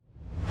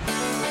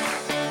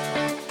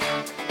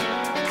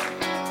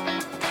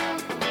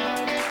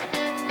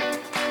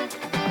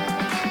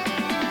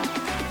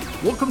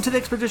Welcome to the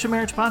Expedition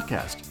Marriage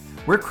Podcast.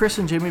 We're Chris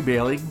and Jamie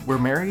Bailey. We're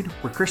married,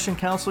 we're Christian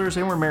counselors,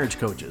 and we're marriage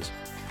coaches.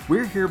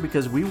 We're here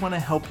because we want to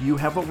help you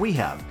have what we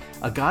have,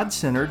 a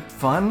God-centered,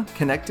 fun,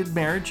 connected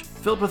marriage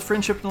filled with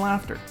friendship and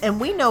laughter. And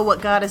we know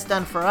what God has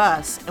done for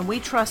us, and we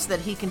trust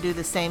that He can do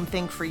the same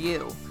thing for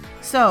you.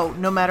 So,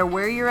 no matter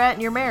where you're at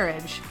in your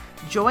marriage,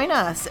 join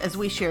us as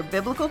we share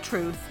biblical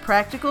truth,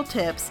 practical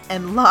tips,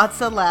 and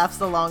lots of laughs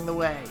along the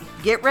way.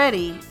 Get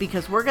ready,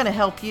 because we're going to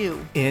help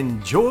you.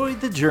 Enjoy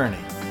the journey.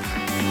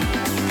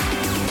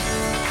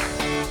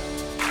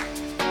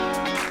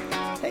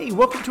 Hey,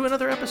 welcome to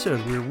another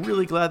episode. We're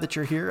really glad that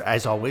you're here.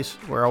 As always,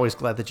 we're always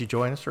glad that you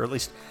join us, or at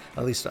least,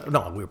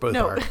 no, we both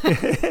are.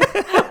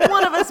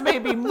 One of us may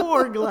be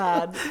more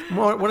glad.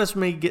 One of us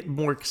may get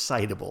more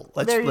excitable.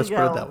 Let's put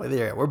it that way.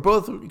 There, we're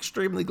both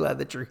extremely glad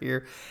that you're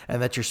here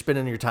and that you're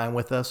spending your time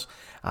with us.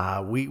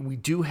 We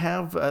do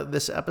have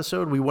this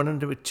episode. We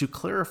wanted to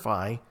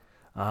clarify.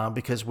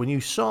 Because when you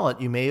saw it,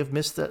 you may have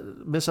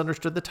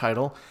misunderstood the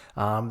title.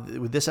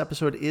 This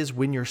episode is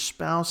when your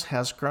spouse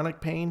has chronic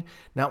pain,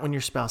 not when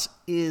your spouse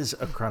is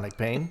a chronic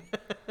pain.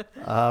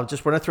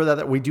 Just want to throw that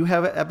out. We do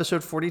have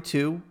episode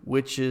 42,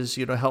 which is,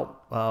 help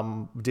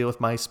deal with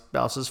my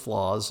spouse's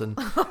flaws. And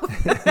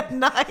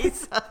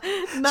Nice.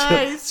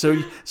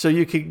 So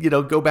you can,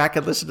 go back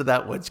and listen to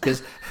that one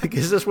because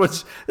this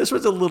one's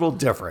a little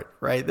different,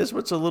 right? This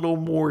one's a little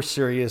more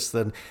serious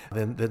than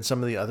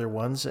some of the other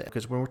ones.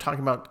 Because when we're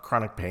talking about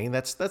chronic pain,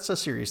 that's a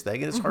serious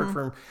thing. And it's hard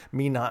for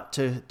me not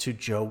to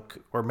joke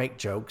or make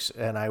jokes,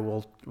 and I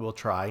will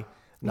try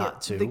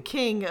not to. The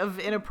king of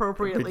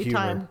inappropriately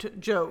timed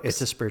jokes. It's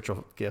a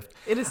spiritual gift.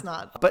 It is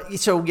not. But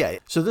so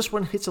this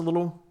one hits a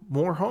little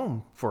more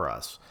home for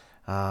us.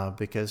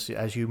 Because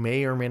as you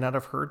may or may not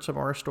have heard some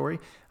of our story,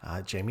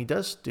 Jamie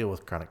does deal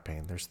with chronic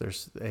pain.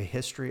 There's a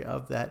history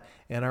of that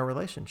in our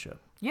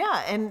relationship.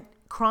 Yeah, and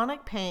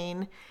chronic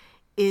pain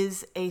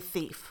is a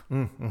thief.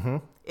 Mm-hmm.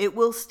 It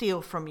will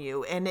steal from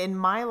you. And in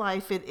my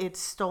life, it's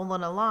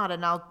stolen a lot.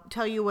 And I'll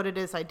tell you what it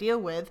is I deal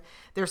with.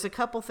 There's a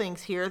couple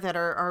things here that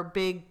are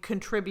big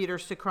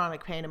contributors to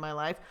chronic pain in my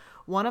life.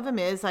 One of them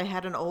is I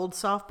had an old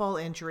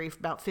softball injury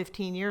about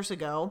 15 years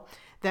ago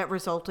that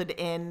resulted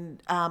in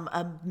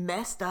a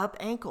messed up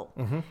ankle.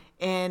 Mm-hmm.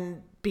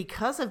 And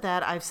because of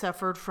that, I've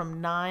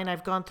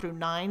gone through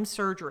 9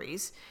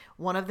 surgeries.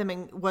 One of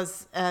them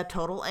was a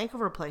total ankle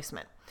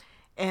replacement.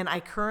 And I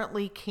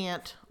currently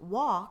can't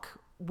walk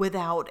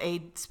without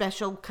a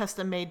special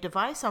custom-made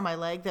device on my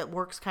leg that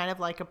works kind of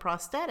like a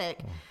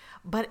prosthetic.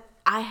 But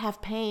I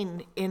have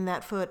pain in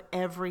that foot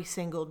every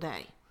single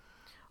day.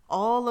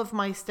 All of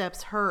my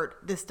steps hurt.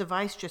 This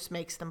device just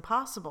makes them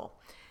possible.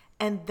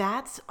 And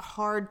that's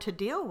hard to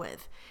deal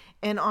with.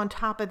 And on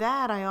top of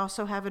that, I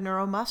also have a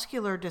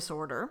neuromuscular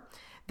disorder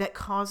that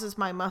causes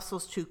my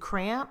muscles to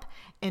cramp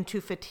and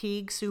to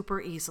fatigue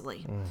super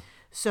easily.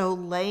 So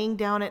laying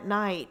down at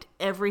night,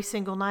 every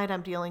single night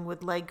I'm dealing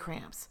with leg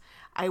cramps.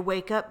 I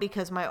wake up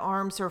because my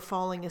arms are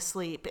falling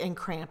asleep and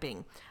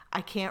cramping.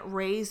 I can't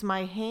raise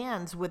my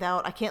hands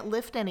I can't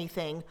lift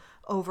anything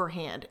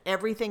overhand.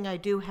 Everything I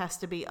do has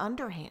to be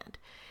underhand.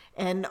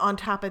 And on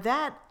top of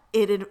that,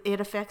 it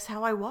affects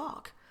how I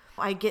walk.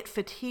 I get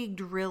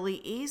fatigued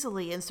really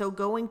easily. And so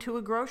going to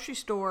a grocery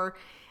store,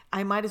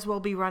 I might as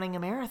well be running a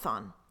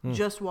marathon,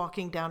 just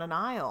walking down an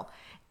aisle.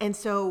 And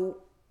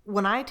so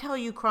when I tell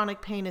you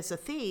chronic pain is a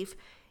thief,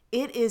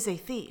 it is a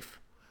thief.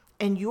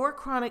 And your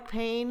chronic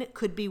pain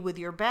could be with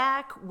your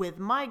back, with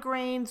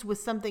migraines, with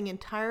something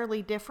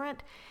entirely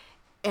different,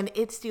 and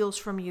it steals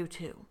from you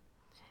too.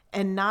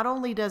 And not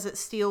only does it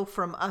steal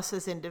from us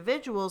as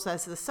individuals,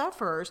 as the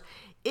sufferers,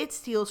 it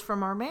steals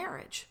from our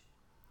marriage.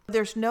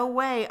 There's no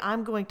way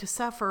I'm going to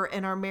suffer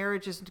and our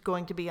marriage is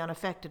going to be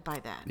unaffected by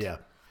that. Yeah.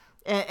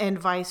 And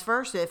vice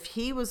versa. If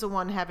he was the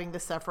one having the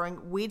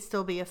suffering, we'd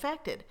still be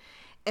affected.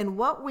 And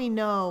what we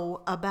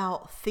know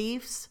about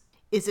thieves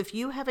is if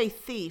you have a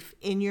thief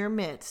in your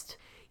midst,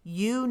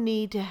 you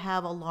need to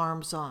have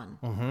alarms on.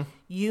 Mm-hmm.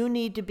 You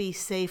need to be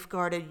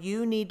safeguarded.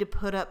 You need to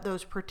put up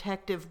those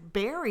protective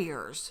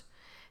barriers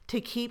to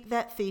keep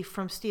that thief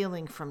from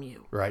stealing from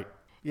you. Right.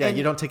 Yeah,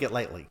 you don't take it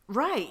lightly.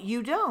 Right,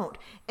 you don't.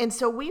 And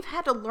so we've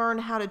had to learn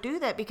how to do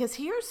that because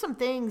here's some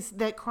things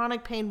that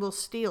chronic pain will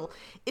steal.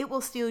 It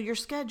will steal your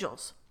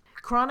schedules.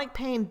 Chronic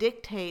pain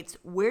dictates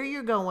where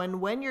you're going,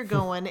 when you're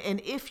going,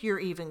 and if you're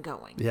even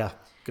going. Yeah,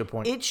 good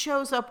point. It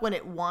shows up when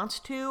it wants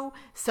to.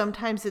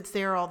 Sometimes it's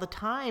there all the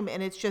time.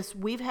 And it's just,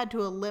 we've had to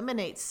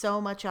eliminate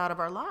so much out of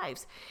our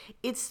lives.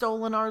 It's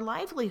stolen our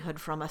livelihood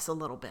from us a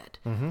little bit.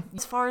 Mm-hmm.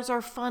 As far as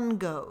our fun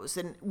goes.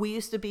 And we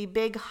used to be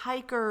big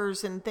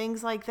hikers and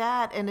things like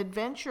that and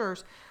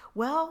adventurers.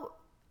 Well,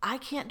 I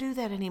can't do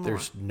that anymore.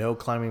 There's no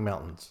climbing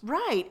mountains.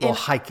 Right. Well,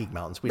 hiking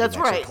mountains. We That's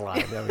didn't actually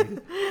right.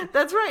 climb.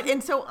 That's right.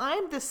 And so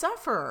I'm the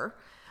sufferer,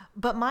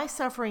 but my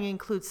suffering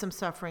includes some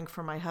suffering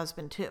for my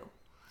husband too.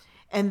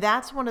 And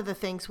that's one of the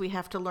things we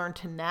have to learn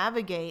to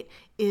navigate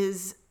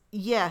is,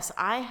 yes,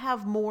 I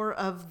have more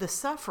of the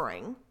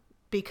suffering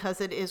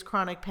because it is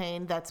chronic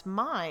pain that's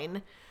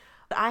mine.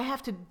 I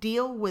have to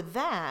deal with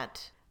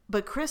that,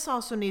 But Chris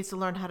also needs to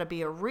learn how to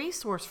be a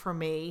resource for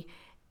me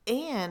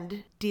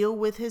and deal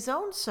with his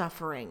own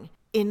suffering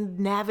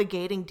in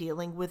navigating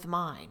dealing with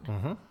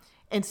mine.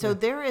 And so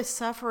there is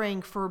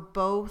suffering for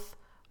both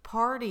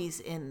parties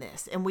in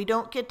this, and we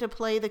don't get to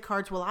play the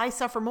cards, well, I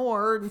suffer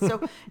more, and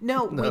so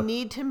no, we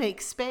need to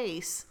make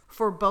space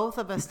for both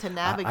of us to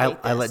navigate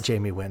I let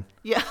Jamie win.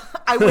 Yeah,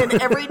 I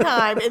win every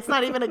time. It's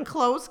not even a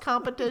close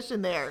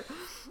competition there.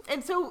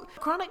 And so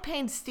chronic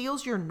pain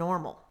steals your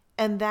normal,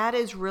 and that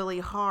is really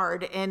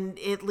hard, and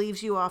it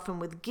leaves you often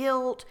with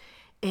guilt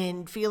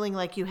and feeling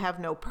like you have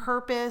no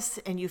purpose,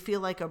 and you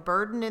feel like a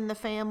burden in the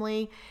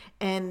family,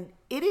 and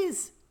it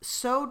is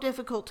so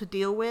difficult to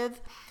deal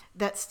with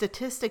that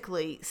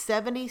statistically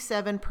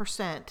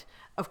 77%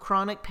 of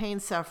chronic pain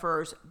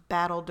sufferers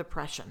battle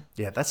depression.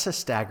 Yeah, that's a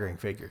staggering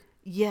figure.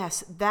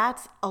 Yes,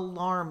 that's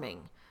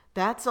alarming.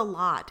 That's a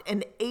lot.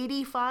 And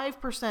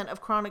 85%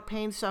 of chronic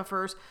pain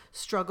sufferers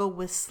struggle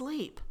with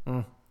sleep.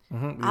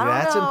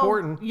 That's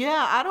important.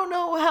 Yeah, I don't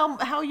know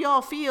how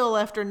y'all feel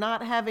after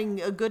not having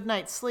a good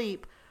night's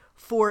sleep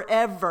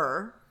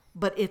forever,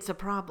 but it's a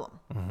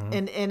problem.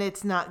 And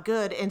it's not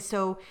good. And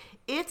so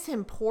it's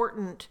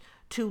important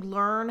to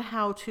learn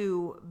how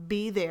to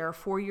be there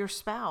for your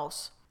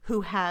spouse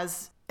who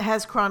has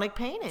chronic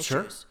pain issues.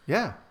 Sure.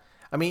 Yeah.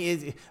 I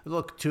mean,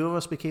 look, two of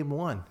us became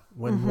one.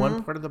 When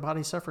one part of the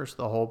body suffers,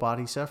 the whole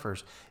body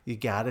suffers. You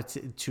got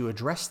to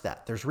address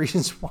that. There's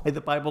reasons why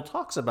the Bible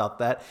talks about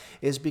that,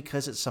 is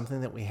because it's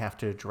something that we have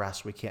to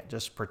address. We can't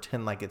just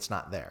pretend like it's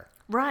not there.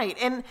 Right.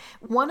 And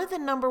one of the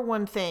number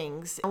one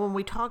things when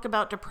we talk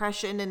about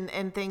depression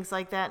and things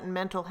like that and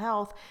mental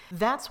health,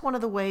 that's one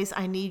of the ways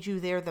I need you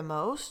there the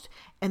most.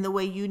 And the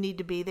way you need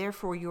to be there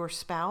for your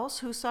spouse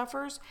who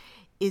suffers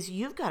is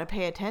you've got to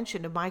pay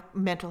attention to my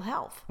mental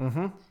health.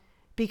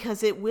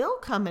 Because it will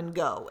come and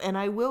go, and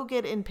I will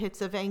get in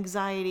pits of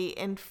anxiety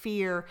and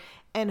fear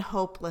and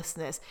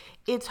hopelessness.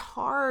 It's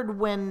hard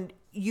when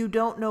you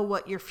don't know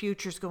what your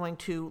future's going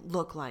to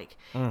look like.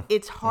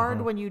 It's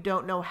hard when you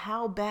don't know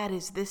how bad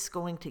is this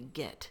going to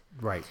get.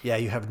 Right. Yeah,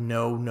 you have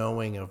no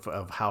knowing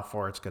of how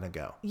far it's going to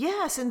go.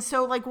 Yes, and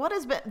so like what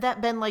has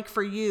that been like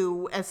for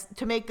you, as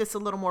to make this a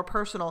little more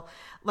personal,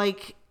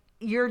 like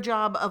your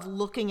job of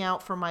looking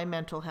out for my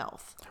mental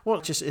health? Well,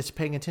 it's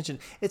paying attention.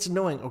 It's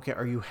knowing, okay,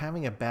 are you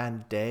having a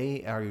bad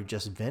day? Are you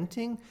just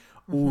venting?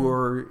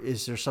 Or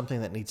is there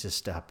something that needs to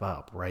step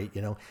up, right?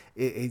 You know,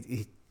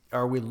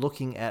 are we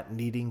looking at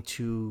needing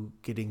to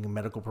getting a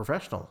medical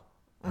professional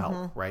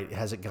help, right?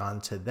 Has it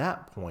gone to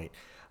that point?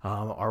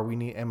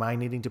 Am I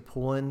needing to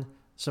pull in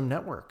some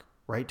network,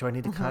 right? Do I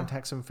need to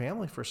contact some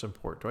family for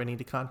support? Do I need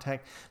to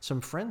contact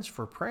some friends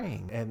for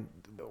praying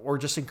or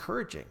just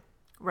encouraging?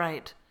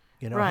 Right.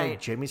 You know, hey,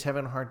 Jamie's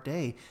having a hard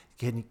day.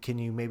 Can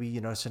you maybe,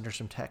 send her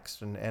some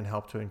text and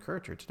help to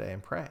encourage her today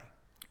and pray?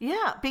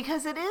 Yeah,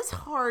 because it is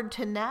hard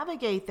to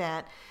navigate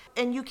that.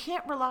 And you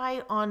can't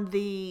rely on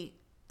the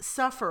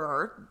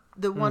sufferer,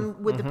 the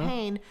one with the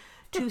pain,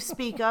 to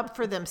speak up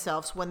for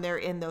themselves when they're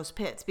in those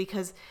pits.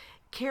 Because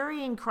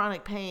carrying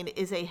chronic pain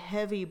is a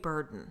heavy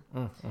burden.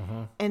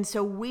 And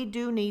so we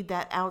do need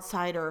that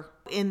outsider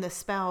in the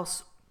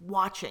spouse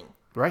watching.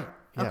 Right.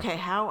 Yeah. Okay,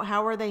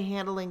 how are they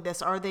handling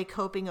this? Are they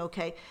coping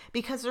okay?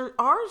 Because there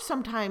are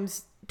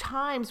sometimes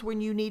times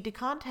when you need to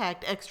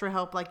contact extra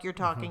help like you're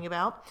talking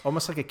about.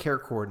 Almost like a care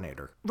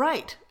coordinator.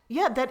 Right.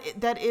 Yeah,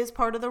 that is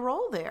part of the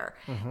role there.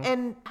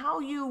 And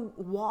how you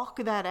walk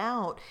that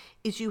out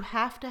is you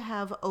have to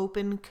have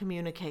open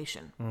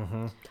communication.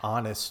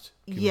 Honest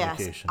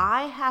communication. Yes,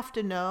 I have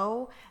to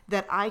know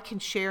that I can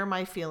share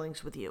my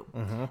feelings with you,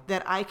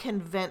 that I can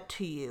vent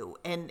to you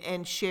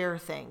and share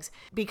things,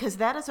 because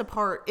that is a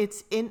part,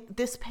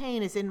 this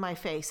pain is in my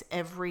face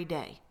every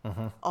day,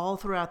 all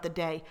throughout the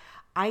day.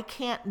 I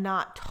can't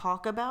not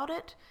talk about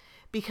it,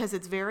 because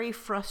it's very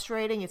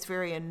frustrating, it's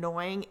very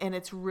annoying, and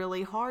it's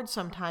really hard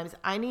sometimes.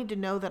 I need to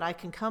know that I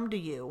can come to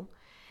you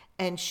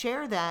and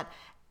share that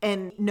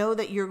and know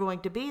that you're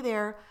going to be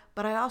there,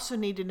 but I also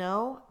need to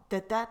know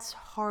that that's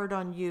hard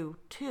on you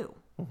too.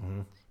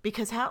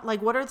 Because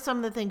what are some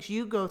of the things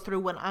you go through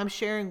when I'm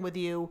sharing with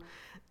you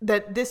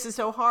that this is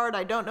so hard,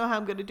 I don't know how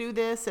I'm going to do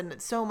this, and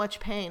it's so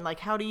much pain? Like,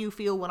 how do you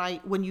feel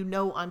when you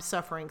know I'm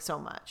suffering so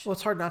much? Well,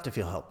 it's hard not to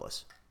feel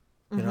helpless.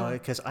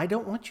 Because I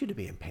don't want you to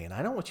be in pain.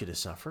 I don't want you to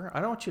suffer. I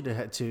don't want you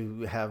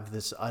to have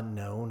this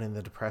unknown and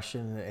the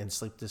depression and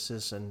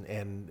sleeplessness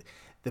and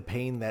the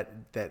pain that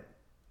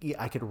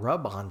I could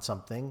rub on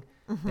something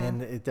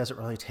and it doesn't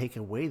really take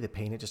away the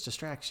pain. It just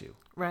distracts you.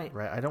 Right.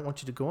 I don't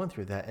want you to go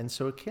through that. And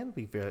so it can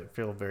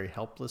feel very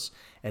helpless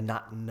and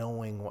not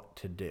knowing what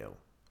to do.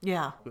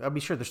 Yeah. I'll be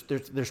sure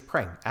there's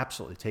praying.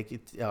 Absolutely. Take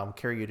it,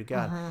 carry you to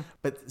God.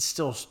 But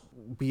still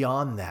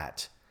beyond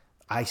that,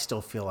 I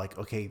still feel like,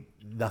 okay,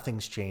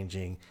 nothing's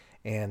changing.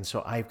 And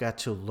so I've got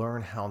to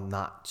learn how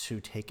not to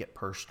take it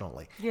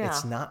personally. Yeah.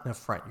 It's not an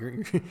affront.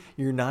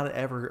 You're not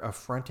ever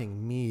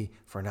affronting me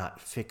for not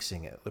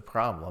fixing the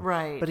problem.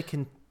 Right. But it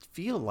can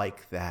feel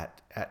like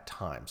that at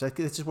times.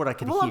 This is what I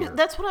can hear. Well,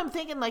 that's what I'm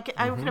thinking. Like,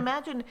 I can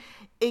imagine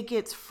it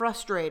gets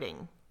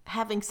frustrating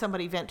having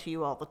somebody vent to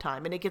you all the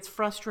time. And it gets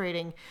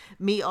frustrating,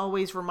 me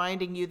always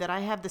reminding you that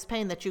I have this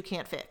pain that you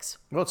can't fix.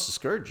 Well, it's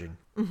discouraging.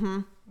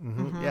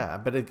 Yeah,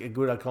 but I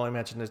can only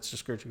imagine it's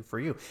discouraging for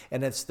you.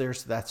 And that's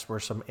where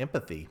some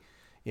empathy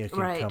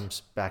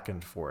comes back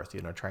and forth,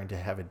 trying to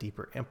have a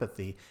deeper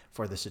empathy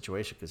for the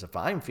situation. Because if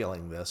I'm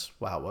feeling this,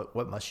 wow,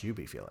 what must you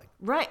be feeling?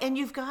 Right. And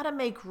you've got to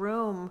make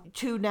room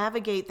to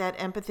navigate that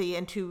empathy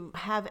and to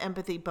have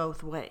empathy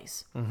both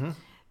ways.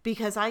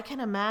 Because I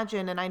can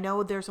imagine, and I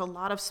know there's a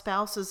lot of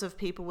spouses of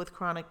people with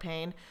chronic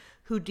pain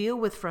who deal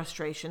with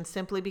frustration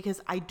simply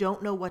because I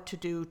don't know what to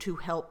do to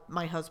help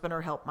my husband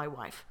or help my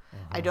wife.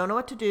 I don't know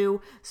what to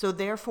do. So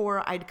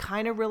therefore, I'd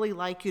kind of really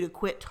like you to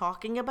quit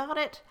talking about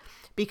it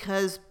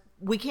because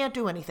we can't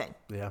do anything.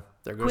 Yeah,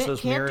 there goes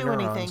those mirror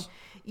neurons.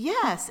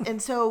 Yes,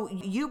 and so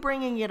you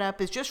bringing it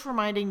up is just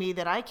reminding me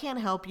that I can't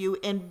help you,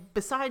 and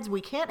besides, we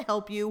can't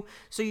help you,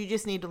 so you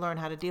just need to learn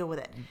how to deal with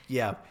it.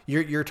 Yeah,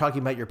 you're talking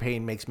about your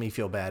pain makes me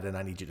feel bad, and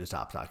I need you to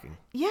stop talking.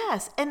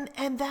 Yes, and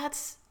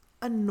that's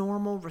a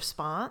normal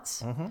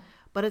response,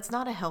 but it's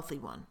not a healthy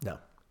one. No.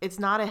 It's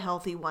not a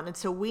healthy one. And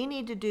so we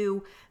need to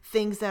do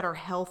things that are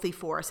healthy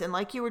for us. And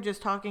like you were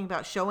just talking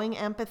about, showing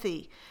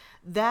empathy,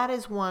 that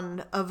is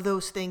one of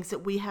those things that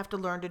we have to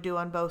learn to do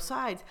on both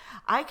sides.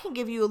 I can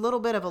give you a little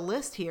bit of a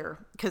list here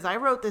because I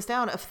wrote this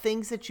down of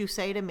things that you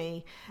say to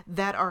me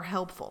that are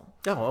helpful.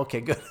 Oh,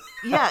 okay, good.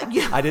 Yeah.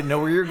 I didn't know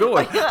where you're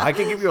going. I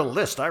can give you a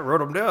list. I wrote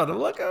them down. I'm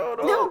like, oh,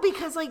 no. No,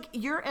 because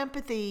your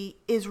empathy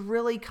is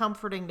really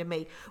comforting to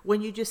me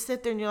when you just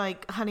sit there and you're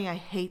like, honey, I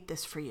hate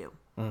this for you.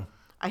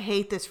 I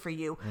hate this for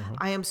you.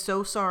 I am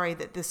so sorry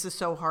that this is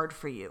so hard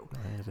for you.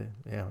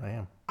 Yeah, I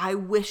am. I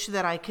wish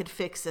that I could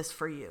fix this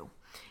for you.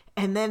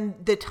 And then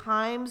the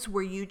times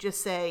where you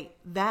just say,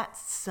 that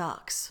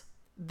sucks.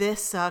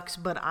 This sucks,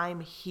 but I'm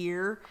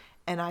here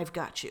and I've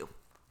got you.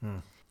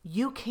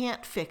 You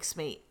can't fix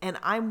me. And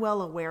I'm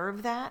well aware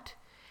of that.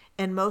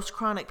 And most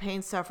chronic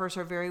pain sufferers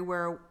are very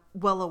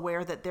well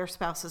aware that their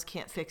spouses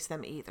can't fix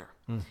them either.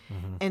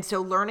 And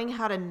so learning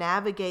how to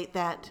navigate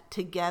that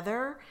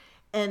together.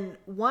 And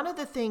one of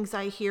the things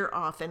I hear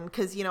often,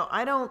 because,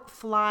 I don't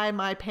fly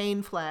my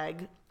pain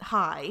flag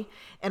high,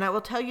 and I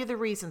will tell you the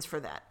reasons for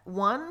that.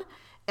 One,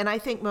 and I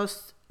think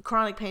most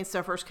chronic pain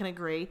sufferers can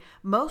agree,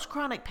 most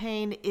chronic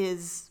pain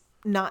is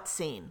not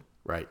seen.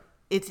 Right.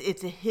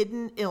 It's a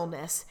hidden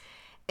illness.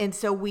 And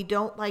so we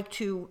don't like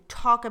to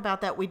talk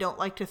about that. We don't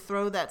like to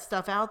throw that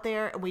stuff out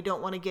there. And we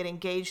don't want to get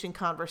engaged in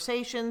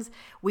conversations.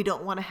 We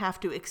don't want to have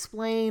to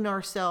explain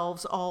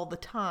ourselves all the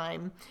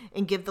time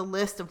and give the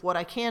list of what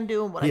I can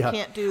do and what I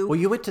can't do. Well,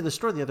 you went to the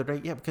store the other day,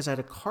 because I had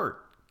a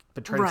cart.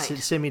 But trying to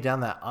send me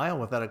down that aisle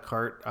without a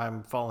cart,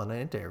 I'm falling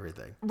into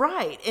everything.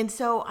 Right. And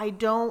so I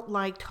don't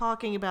like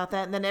talking about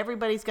that. And then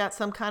everybody's got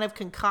some kind of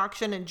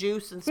concoction and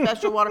juice and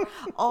special water,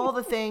 all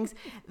the things.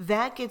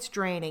 That gets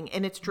draining.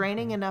 And it's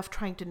draining enough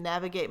trying to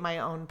navigate my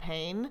own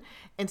pain.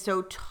 And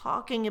so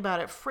talking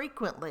about it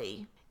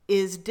frequently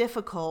is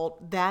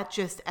difficult. That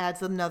just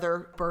adds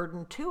another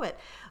burden to it.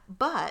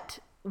 But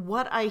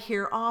what I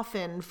hear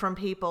often from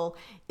people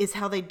is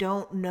how they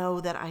don't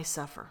know that I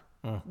suffer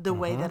the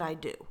way that I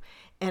do.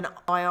 And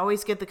I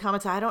always get the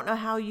comments, I don't know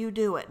how you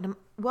do it.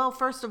 Well,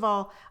 first of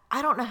all,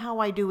 I don't know how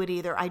I do it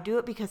either. I do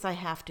it because I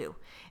have to.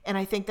 And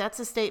I think that's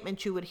a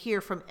statement you would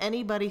hear from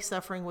anybody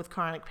suffering with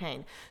chronic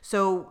pain.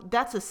 So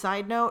that's a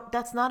side note.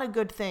 That's not a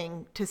good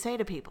thing to say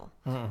to people.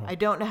 I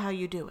don't know how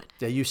you do it.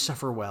 Yeah, you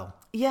suffer well.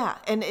 Yeah,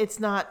 and it's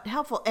not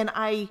helpful.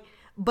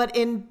 But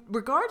in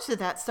regards to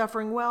that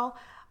suffering well,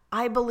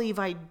 I believe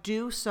I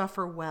do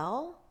suffer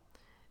well,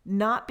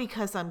 not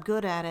because I'm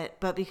good at it,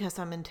 but because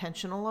I'm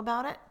intentional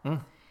about it.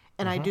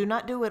 And I do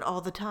not do it all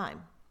the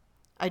time.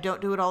 I don't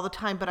do it all the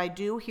time, but I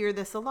do hear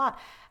this a lot.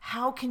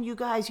 How can you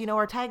guys,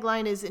 our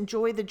tagline is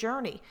enjoy the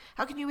journey.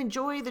 How can you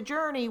enjoy the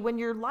journey when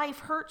your life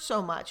hurts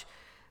so much?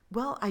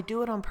 Well, I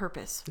do it on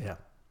purpose. Yeah.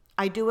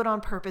 I do it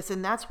on purpose.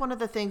 And that's one of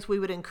the things we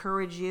would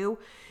encourage you.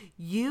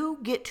 You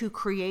get to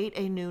create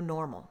a new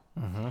normal.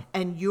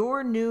 And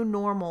your new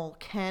normal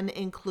can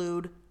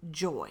include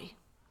joy.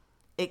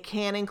 It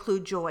can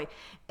include joy.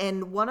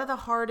 And one of the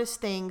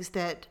hardest things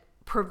that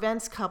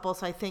prevents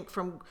couples, I think,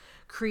 from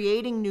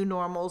creating new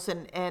normals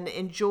and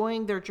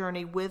enjoying their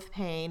journey with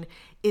pain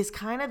is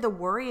kind of the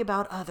worry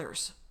about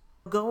others.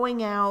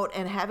 Going out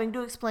and having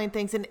to explain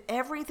things and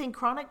everything.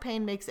 Chronic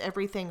pain makes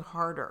everything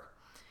harder.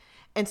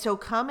 And so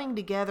coming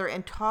together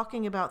and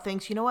talking about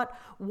things,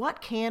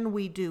 what can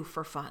we do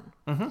for fun?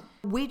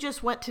 We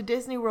just went to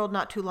Disney World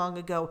not too long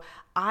ago.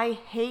 I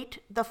hate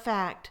the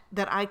fact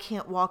that I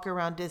can't walk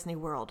around Disney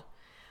World.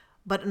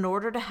 But in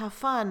order to have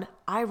fun,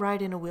 I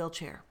ride in a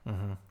wheelchair.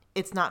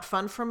 It's not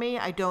fun for me.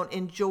 I don't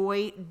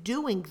enjoy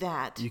doing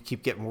that. You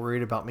keep getting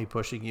worried about me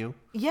pushing you?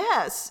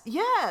 Yes,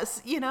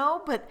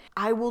 but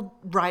I will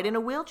ride in a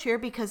wheelchair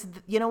because,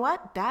 you know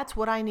what? That's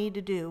what I need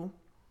to do.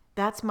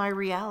 That's my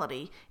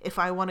reality if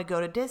I want to go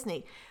to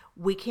Disney.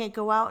 We can't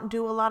go out and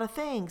do a lot of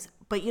things,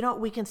 but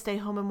we can stay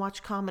home and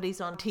watch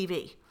comedies on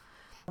TV.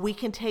 We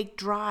can take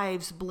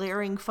drives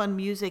blaring fun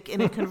music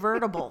in a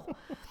convertible.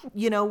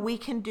 We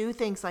can do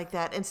things like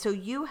that. And so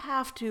you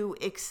have to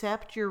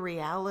accept your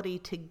reality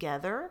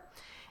together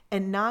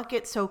and not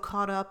get so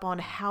caught up on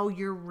how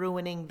you're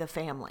ruining the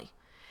family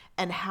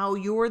and how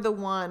you're the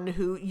one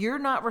who you're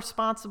not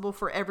responsible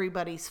for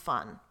everybody's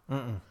fun.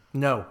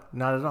 No,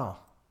 not at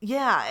all.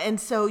 Yeah. And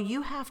so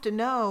you have to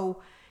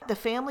know the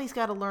family's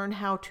got to learn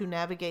how to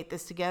navigate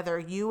this together.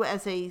 You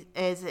as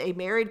a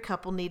married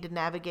couple need to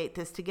navigate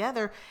this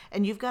together,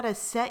 and you've got to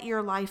set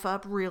your life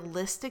up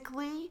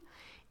realistically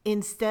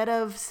instead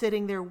of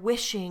sitting there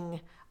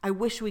wishing, I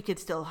wish we could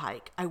still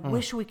hike. I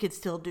wish we could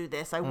still do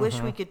this. I wish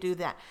we could do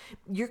that.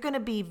 You're going to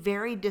be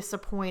very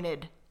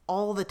disappointed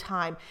all the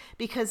time,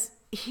 because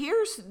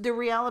here's the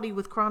reality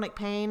with chronic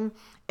pain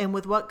and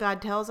with what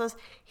God tells us.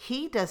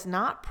 He does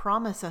not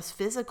promise us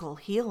physical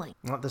healing.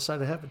 Not this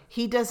side of heaven.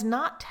 He does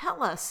not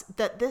tell us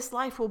that this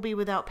life will be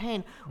without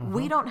pain.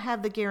 We don't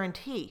have the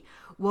guarantee.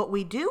 What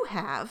we do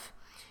have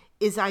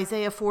is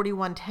Isaiah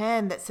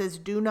 41:10 that says,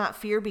 do not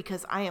fear,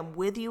 because I am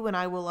with you and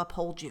I will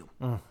uphold you.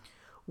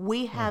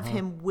 We have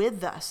him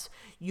with us.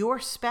 Your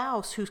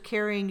spouse who's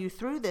carrying you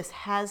through this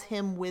has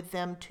him with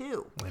them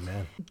too.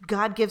 Amen.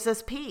 God gives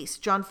us peace.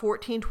 John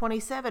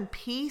 14:27,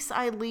 peace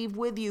I leave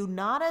with you,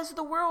 not as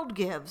the world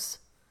gives,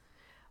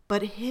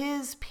 but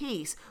his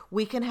peace.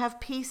 We can have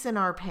peace in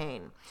our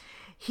pain.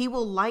 He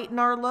will lighten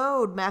our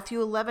load.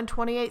 Matthew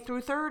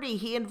 11:28-30.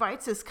 He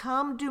invites us,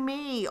 come to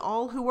me,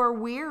 all who are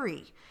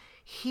weary.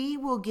 He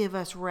will give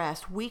us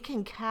rest. We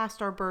can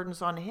cast our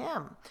burdens on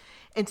him.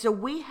 And so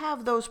we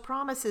have those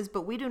promises,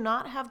 but we do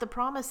not have the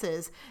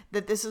promises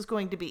that this is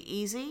going to be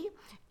easy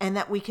and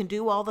that we can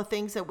do all the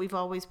things that we've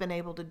always been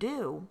able to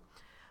do.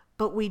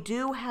 But we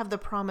do have the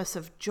promise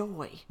of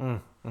joy.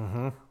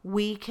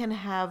 We can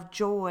have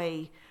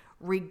joy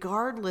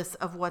regardless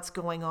of what's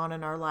going on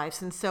in our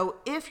lives. And so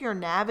if you're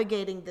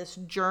navigating this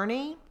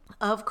journey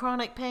of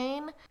chronic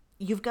pain,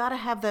 you've got to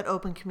have that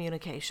open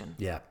communication.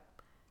 Yeah.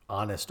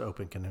 Honest,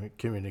 open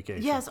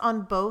communication. Yes,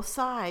 on both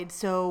sides.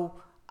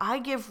 So I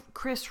give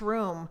Chris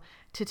room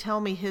to tell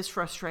me his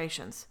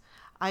frustrations.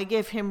 I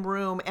give him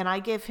room, and I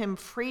give him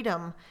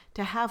freedom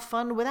to have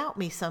fun without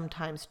me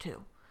sometimes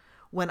too.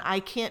 When I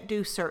can't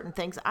do certain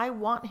things, I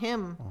want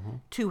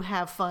him to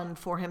have fun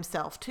for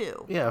himself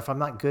too. Yeah, if I'm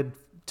not good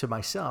to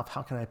myself,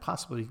 how can I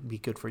possibly be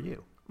good for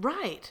you?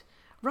 Right.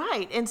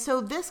 And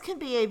so this can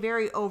be a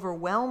very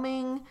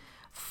overwhelming,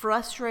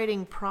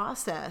 frustrating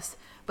process,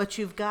 but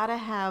you've got to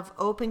have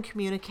open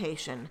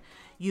communication.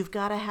 You've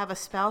got to have a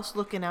spouse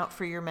looking out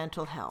for your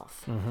mental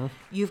health.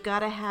 You've got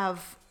to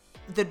have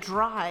the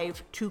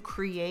drive to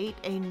create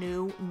a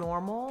new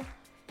normal.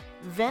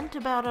 Vent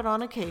about it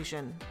on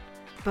occasion,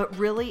 but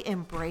really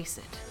embrace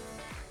it.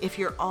 If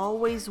you're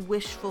always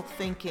wishful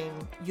thinking,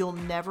 you'll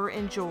never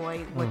enjoy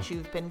what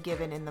you've been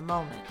given in the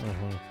moment.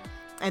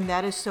 And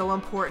that is so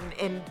important.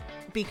 And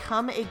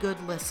become a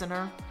good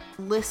listener.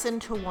 Listen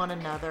to one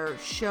another.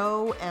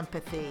 Show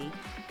empathy.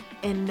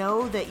 And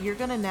know that you're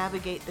going to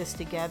navigate this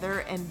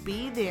together and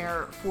be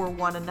there for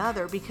one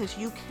another, because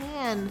you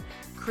can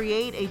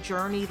create a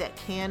journey that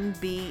can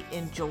be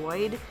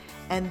enjoyed.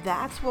 And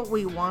that's what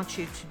we want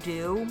you to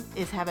do,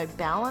 is have a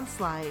balanced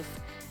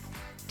life,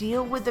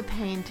 deal with the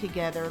pain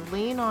together,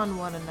 lean on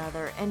one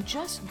another, and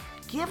just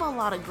give a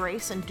lot of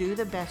grace and do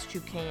the best you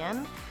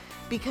can.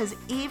 Because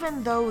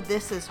even though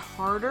this is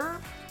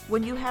harder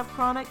when you have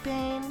chronic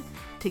pain,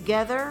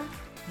 together,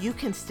 you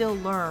can still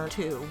learn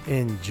to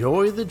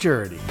enjoy the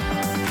journey.